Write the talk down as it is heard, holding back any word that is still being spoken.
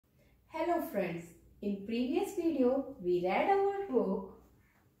Hello friends, in previous video we read our book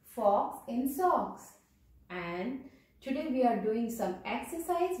Fox in Socks, and today we are doing some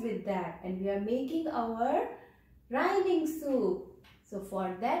exercise with that and we are making our rhyming soup. So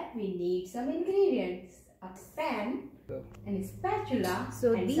for that we need some ingredients, a pan and a spatula.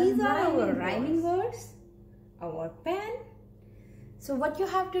 So and these are our rhyming words, our pan. So what you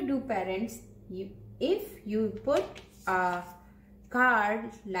have to do, parents, if you put a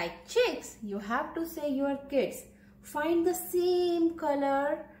card like chicks, you have to say your kids find the same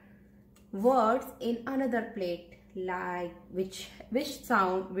color words in another plate, like which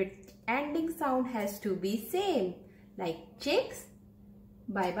sound, which ending sound has to be same, like chicks,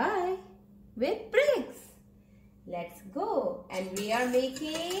 bye bye with bricks. Let's go. And we are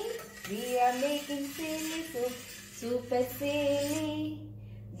making silly soup. Soup is silly.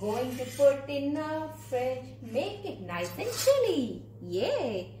 Going to put in a fridge, make it nice and chilly.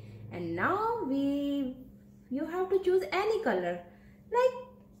 Yay! And now you have to choose any color. Like,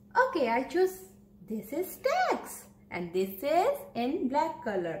 okay, I choose, this is stacks and this is in black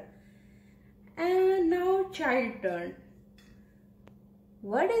color. And now child turn.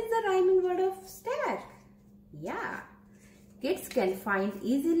 What is the rhyming word of stack? Yeah, kids can find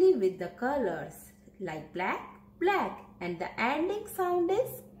easily with the colors like black, black, and the ending sound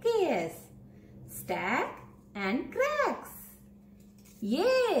is KS. Stack and cracks.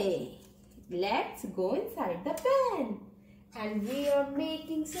 Yay! Let's go inside the pan. And we are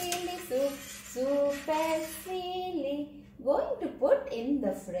making silly soup. Soup and silly. Going to put in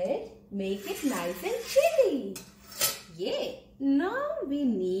the fridge. Make it nice and chilly. Yay! Now we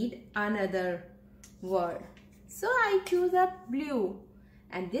need another word. So I choose a blue.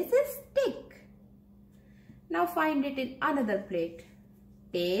 And this is stick. Now find it in another plate.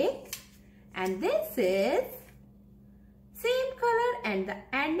 Take, and this is same color and the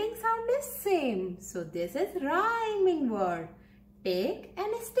ending sound is same. So this is rhyming word. Take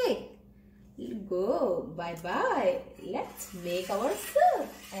and stick. Go, bye bye. Let's make our soup.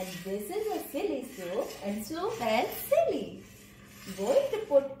 And this is a silly soup and soup and silly. Going to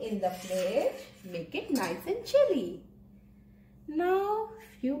put in the plate. Make it nice and chilly. Now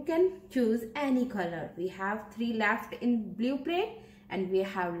you can choose any color. We have 3 left in blue plate and we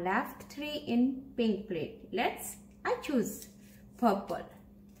have left 3 in pink plate. I choose purple.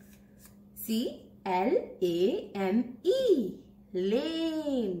 C-L-A-M-E.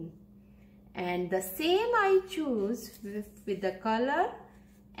 Lame. And the same I choose with the color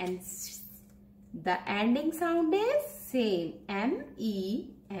and the ending sound is same. M-E-M-E.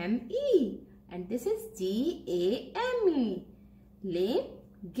 And this is G-A-M-E. Lame,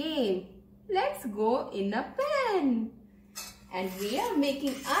 game. Let's go in a pan. And we are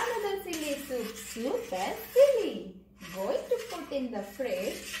making another silly soup. Soup and silly. Going to put in the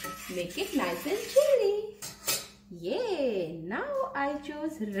fridge. Make it nice and chilly. Yay! Now I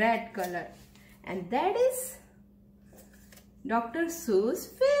choose red color. And that is Dr. Seuss'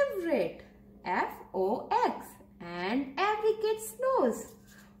 favorite. F-O-X. And every kid knows.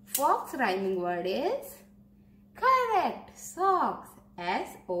 Fox rhyming word is correct. Socks.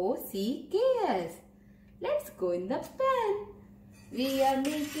 S-O-C-K-S. Let's go in the pan. We are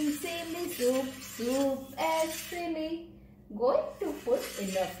making silly soup. Soup and silly. Going to put in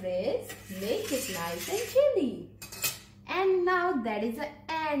the fridge. Make it nice and chilly. And now that is the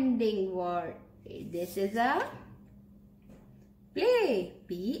ending word. This is a play.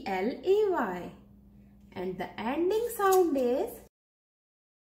 P-L-A-Y. And the ending sound is